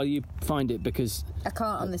 pause while you find it because... I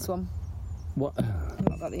can't on this one. What? I've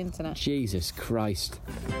not got the internet. Jesus Christ.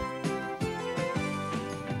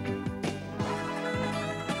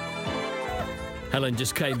 Helen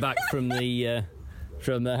just came back from the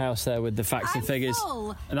house there with the facts and figures.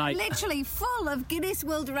 Full, And literally full of Guinness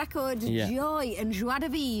World Record Yeah. joy and joie de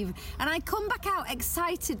vivre. And I come back out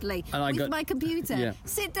excitedly And I with got- my computer, Yeah.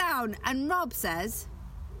 sit down, and Rob says,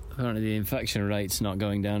 Apparently the infection rate's not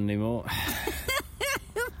going down anymore.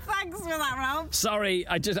 thanks for that, Rob. Sorry,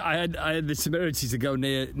 I had the severity to go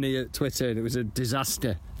near Twitter and it was a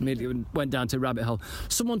disaster. Immediately went down to rabbit hole.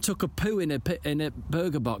 Someone took a poo in a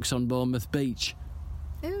burger box on Bournemouth Beach.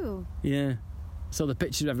 Ooh. Yeah. Saw the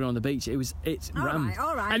picture of everyone on the beach. It's rammed.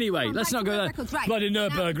 All right. Anyway, Come on, let's back not to go World there. Records. Right. Bloody Now,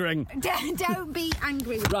 Nürburgring. Don't be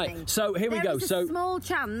angry with me. Right, so here we go. There is So- a small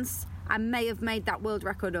chance I may have made that world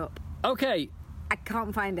record up. Okay. I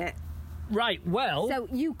can't find it. Right. Well. So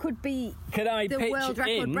you could be Can I the pitch world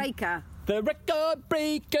record in breaker. The record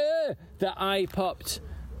breaker that I popped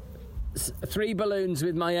 3 balloons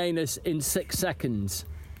with my anus in 6 seconds.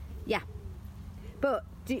 Yeah. But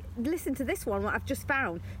listen to this one, what I've just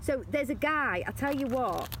found. So there's a guy, I tell you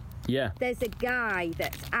what, Yeah. there's a guy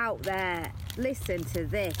that's out there. Listen to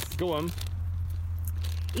this. Go on.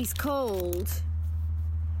 He's called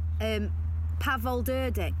Pavel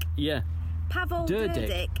Durdik. Yeah. Pavel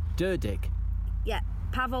Durdik. Durdik. Yeah,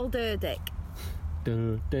 Pavel Durdik.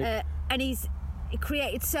 Durdik. And he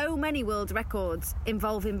created so many world records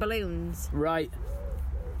involving balloons. Right.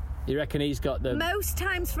 You reckon he's got the... Most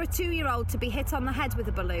times for a 2-year-old to be hit on the head with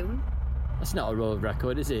a balloon. That's not a world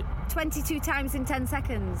record, is it? 22 times in 10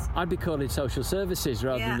 seconds. I'd be calling social services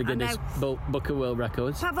rather Yeah, than the I Guinness Book of World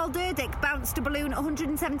Records. Pavel Durdik bounced a balloon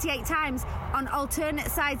 178 times on alternate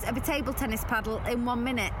sides of a table tennis paddle in 1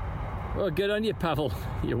 minute. Well, good on you, Pavel,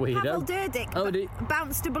 you weirdo. Pavel Durdik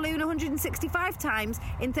bounced a balloon 165 times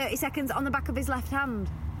in 30 seconds on the back of his left hand.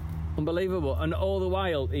 Unbelievable. And all the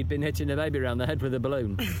while, he'd been hitting a baby around the head with a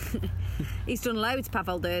balloon. He's done loads,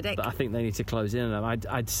 Pavel Durdik. But I think they need to close in on him.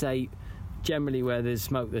 I'd say, generally, where there's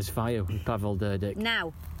smoke, there's fire with Pavel Durdik.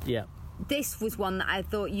 Now, Yeah. this was one that I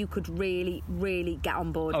thought you could really, really get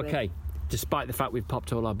on board with. Okay. Despite the fact we've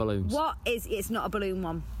popped all our balloons. It's not a balloon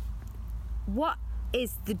one. What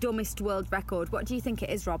is the dumbest world record? What do you think it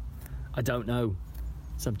is, Rob? I don't know.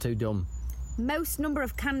 So I'm too dumb. Most number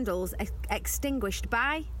of candles extinguished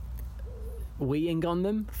by... Weeing on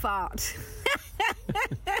them? Fart.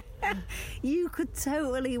 You could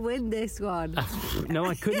totally win this one. No,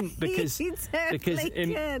 I couldn't because You totally because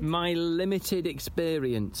in could. my limited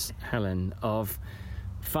experience, Helen, of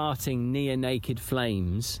farting near naked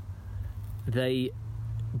flames, they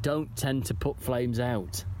don't tend to put flames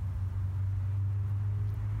out.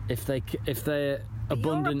 If they're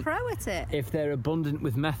abundant, You're a pro at it. if they're abundant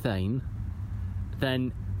with methane,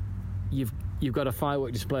 then you've got a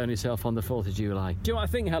firework display on yourself on the 4th of July. Do you know what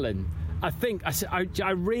I think, Helen?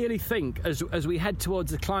 I really think as we head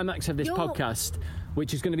towards the climax of this podcast,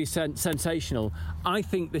 which is going to be sensational, I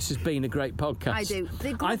think this has been a great podcast. I do.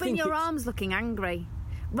 The glove in your arm's looking angry.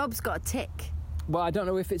 Rob's got a tick. Well, I don't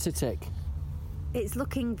know if it's a tick. It's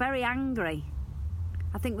looking very angry.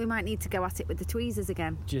 I think we might need to go at it with the tweezers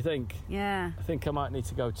again. Do you think? Yeah. I think I might need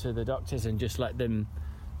to go to the doctors and just let them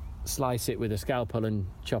slice it with a scalpel and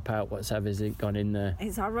chop out whatever's gone in there.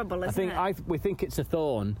 It's horrible, isn't it? We think it's a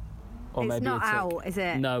thorn. Or it's maybe not a tick. out, is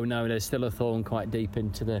it? No, there's still a thorn quite deep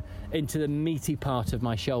into the meaty part of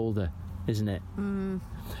my shoulder, isn't it?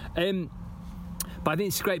 But I think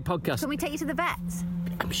it's a great podcast. Can we take you to the vets?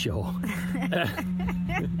 I'm sure.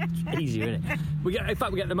 It's easier, isn't it? In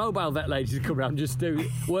fact, we get the mobile vet lady to come round, just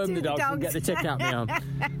worm the dogs and get the tick out my arm.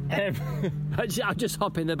 I'll just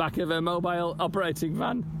hop in the back of a mobile operating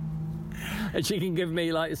van, and she can give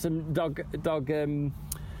me like some dog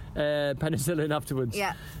penicillin afterwards.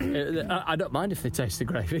 Yeah. I don't mind if they taste the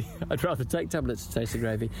gravy. I'd rather take tablets to taste the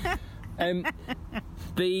gravy.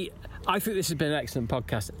 I think this has been an excellent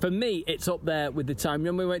podcast. For me, it's up there with the time.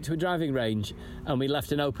 Remember we went to a driving range and we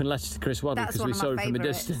left an open letter to Chris Waddle because we saw him from a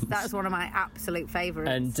distance. That's one of my absolute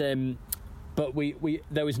favourites. And but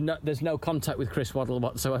there's no contact with Chris Waddle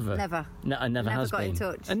whatsoever. Never. No, and never has got been. in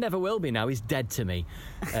touch. And never will be now. He's dead to me.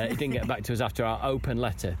 He didn't get back to us after our open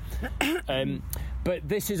letter. But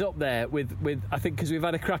this is up there with I think, because we've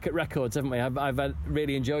had a crack at records, haven't we? I've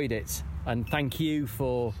really enjoyed it, and thank you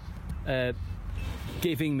for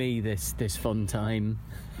giving me this fun time.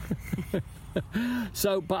 But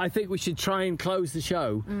I think we should try and close the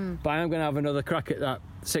show. But I am going to have another crack at that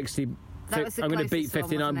 60. I'm going to beat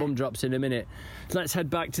 59 bum drops in a minute. So let's head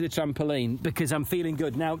back to the trampoline because I'm feeling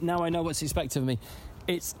good now. I know what's expected of me.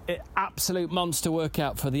 It's an absolute monster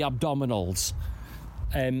workout for the abdominals.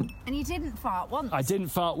 And you didn't fart once. I didn't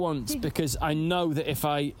fart once because I know that if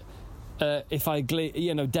I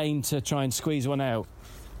deign to try and squeeze one out,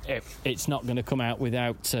 it's not going to come out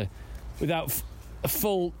without a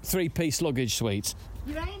full 3-piece luggage suite.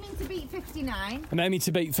 You're aiming to beat 59. I'm aiming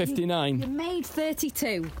to beat 59. You made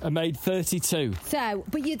 32. I made 32. So,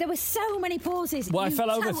 but there were so many pauses. Well, I fell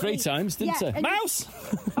over 3 times, didn't I? Mouse!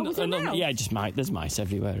 Was there mouse? Yeah, just mice. There's mice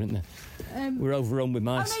everywhere, isn't there? We're overrun with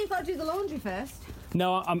mice. Oh, no, you've got to do the laundry first.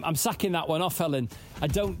 No, I'm sacking that one off, Helen. I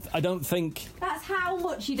don't think... That's how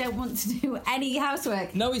much you don't want to do any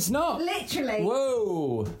housework. No, it's not. Literally.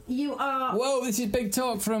 Whoa. You are... Whoa, this is big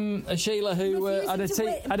talk from Sheila who had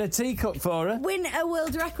a teacup for her. Win a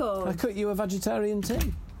world record. I cut you a vegetarian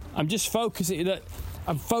tea. I'm just focusing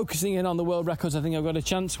in on the world records I think I've got a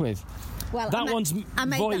chance with. Well, I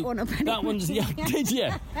made that one up anyway. That one's... Yeah, did you?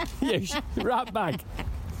 You rat bag.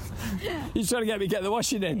 You're trying to get the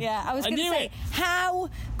washing in. Yeah, I was going to say, how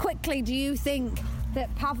quickly do you think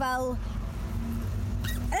that Pavel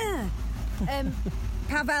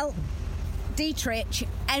Dietrich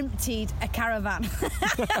emptied a caravan?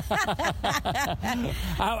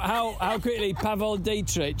 How quickly Pavel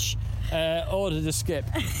Dietrich ordered a skip?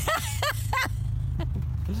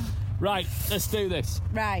 Right, let's do this.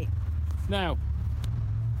 Right. Now,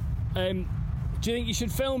 do you think you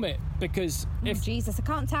should film it? Because Jesus, I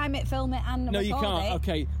can't time it, film it, and no, record you can't. it.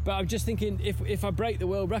 Okay, but I'm just thinking, if I break the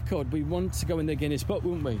world record, we want to go in the Guinness Book,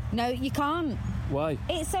 wouldn't we? No, you can't. Why?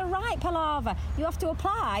 It's a right palaver. You have to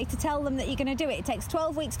apply to tell them that you're going to do it. It takes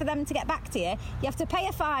 12 weeks for them to get back to you. You have to pay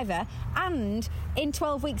a $5, and in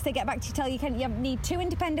 12 weeks they get back to you, tell you you need 2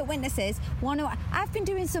 independent witnesses. I've been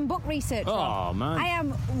doing some book research. Oh, Rob. man. I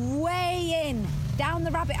am way in down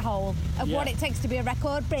the rabbit hole of what it takes to be a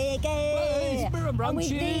record breaker. Well, we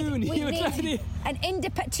need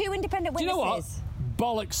 2 independent witnesses. Do you know what?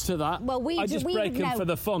 Bollocks to that. Well, I just break them for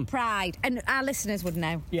the fun. Pride. And our listeners would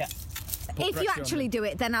know. Yeah. If you actually do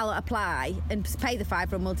it, then I'll apply and pay the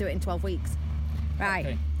 $5 and we'll do it in 12 weeks. Right.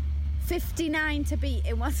 Okay. 59 to beat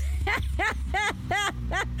in one.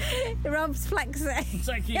 Rob's flexing.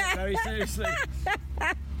 Taking it very seriously.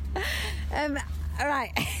 All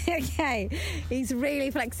right. Okay. He's really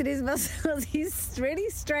flexing his muscles. He's really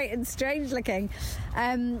straight and strange looking.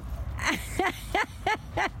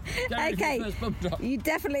 Okay. You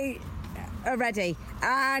definitely are ready.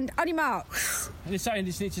 And on your marks. And sorry, I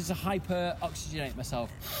just need to hyper-oxygenate myself.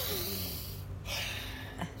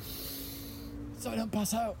 So I don't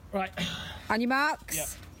pass out. Right. On your marks. Yep.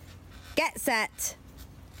 Get set.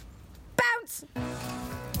 Bounce!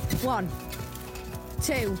 1,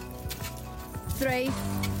 2, 3,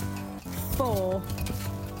 4,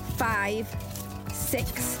 5,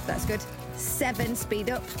 6. That's good. 7. Speed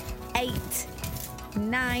up. 8,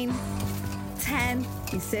 9, 10.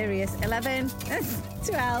 You serious? 11,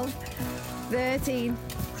 12, 13,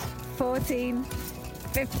 14,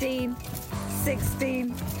 15,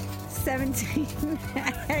 16, 17,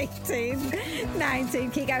 18,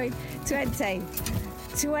 19. Keep going. 20,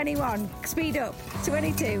 21. Speed up.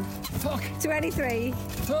 22. Fuck. 23.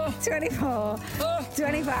 24.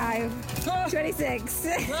 25. 26.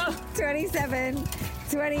 27.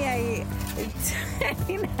 28,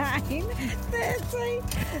 29, 30,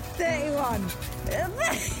 31,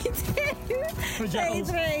 32,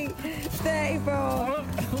 33, 34,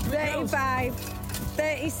 35,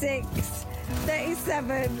 36,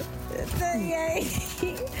 37, 38,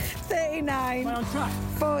 39,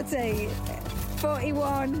 40,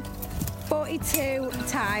 41, 42.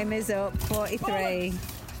 Time is up. 43.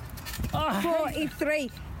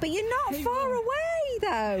 43. But you're not far away,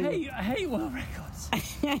 though. I hate world records.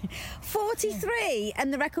 43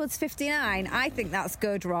 and the record's 59. I think that's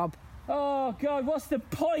good, Rob. Oh, God, what's the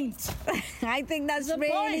point? I think that's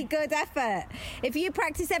really good effort. If you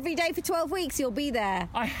practice every day for 12 weeks, you'll be there.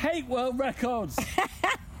 I hate world records. I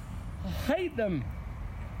hate them.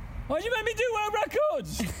 Why'd you make me do world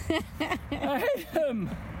records? I hate them.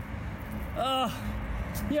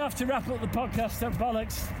 You have to wrap up the podcast, then,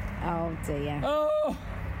 bollocks. Oh, dear. Oh.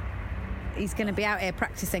 He's going to be out here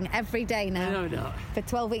practicing every day now. No, no. For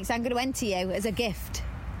 12 weeks. I'm going to enter you as a gift.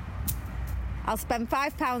 I'll spend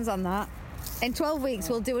 £5 on that. In 12 weeks,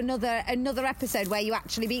 we'll do another episode where you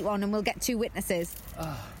actually beat one and we'll get 2 witnesses.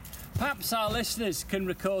 Perhaps our listeners can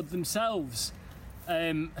record themselves.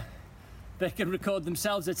 They can record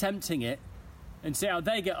themselves attempting it and see how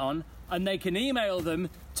they get on. And they can email them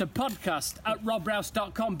to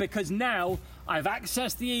podcast@robrouse.com because now I've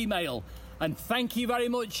accessed the email. And thank you very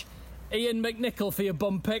much, Ian McNichol, for your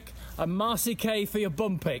bum pick and Marcy Kay for your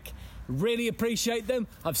bum pick. Really appreciate them.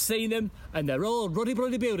 I've seen them and they're all ruddy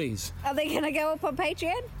bloody beauties. Are they going to go up on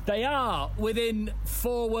Patreon? They are within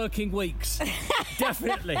 4 working weeks.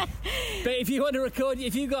 Definitely. But if you want to record,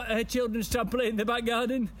 if you've got a children's trampoline in the back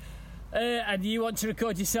garden and you want to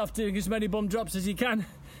record yourself doing as many bum drops as you can,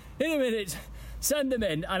 in a minute, send them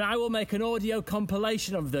in and I will make an audio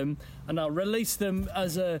compilation of them and I'll release them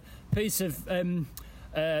as a piece of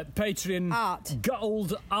Patreon art,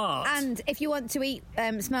 gold art. And if you want to eat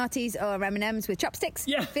Smarties or M&Ms with chopsticks,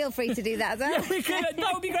 feel free to do that as well. Yeah, we could,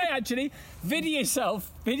 that would be great actually. Video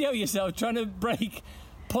yourself trying to break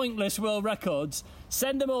pointless world records.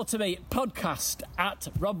 Send them all to me,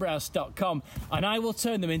 podcast@robrouse.com, and I will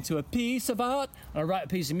turn them into a piece of art. I'll write a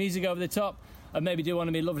piece of music over the top and maybe do one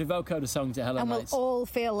of my lovely vocoder songs to Helen And we'll Lights. all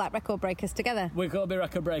feel like record breakers together. We're going to be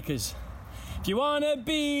record breakers. If you want to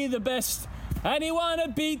be the best and you want to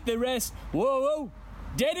beat the rest, whoa,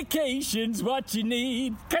 dedication's what you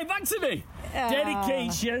need. Came back to me.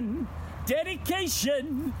 Dedication,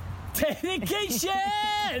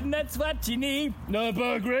 that's what you need. No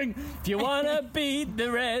burgering. If you want to beat the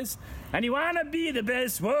rest and you want to be the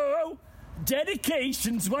best, whoa,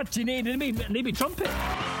 dedication's what you need. I need me trumpet.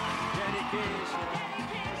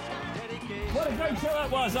 What a great show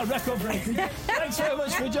that was, our record breaking. Thanks so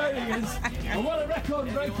much for joining us. And what a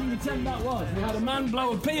record breaking attempt that was. We had a man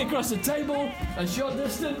blow a pea across the table a short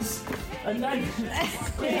distance, and then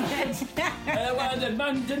the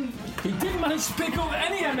man didn't manage to pick up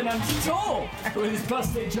any M&Ms at all with his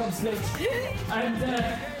plastic chopsticks. And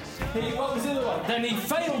what was the other one? Then he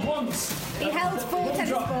failed once. He held 4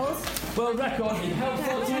 tennis balls. World record, he held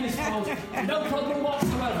 4 tennis balls. No problem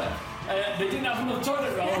whatsoever. They didn't have enough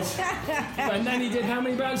toilet rolls. And then he did how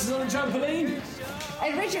many bounces on a trampoline?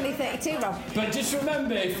 Originally 32, Rob. But just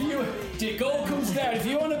remember, if it all comes down, if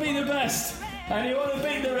you want to be the best and you want to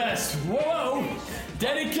beat the rest, whoa,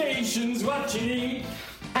 dedication's what you need.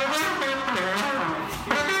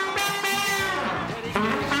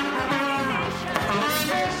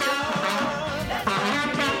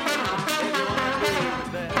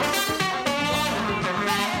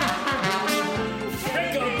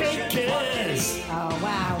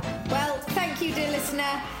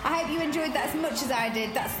 I hope you enjoyed that as much as I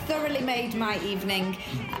did. That's thoroughly made my evening.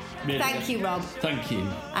 Really? Thank you, Rob. Thank you.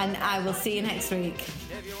 And I will see you next week.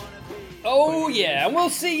 Oh, yeah, and we'll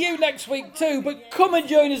see you next week too, but come and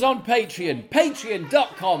join us on Patreon,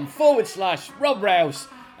 patreon.com/Rob Rouse,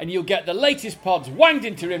 and you'll get the latest pods wanged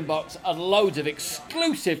into your inbox and loads of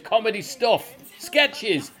exclusive comedy stuff,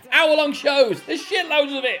 sketches, hour-long shows, there's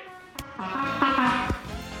shitloads of it.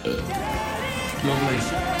 Lovely.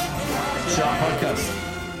 Sharp podcast.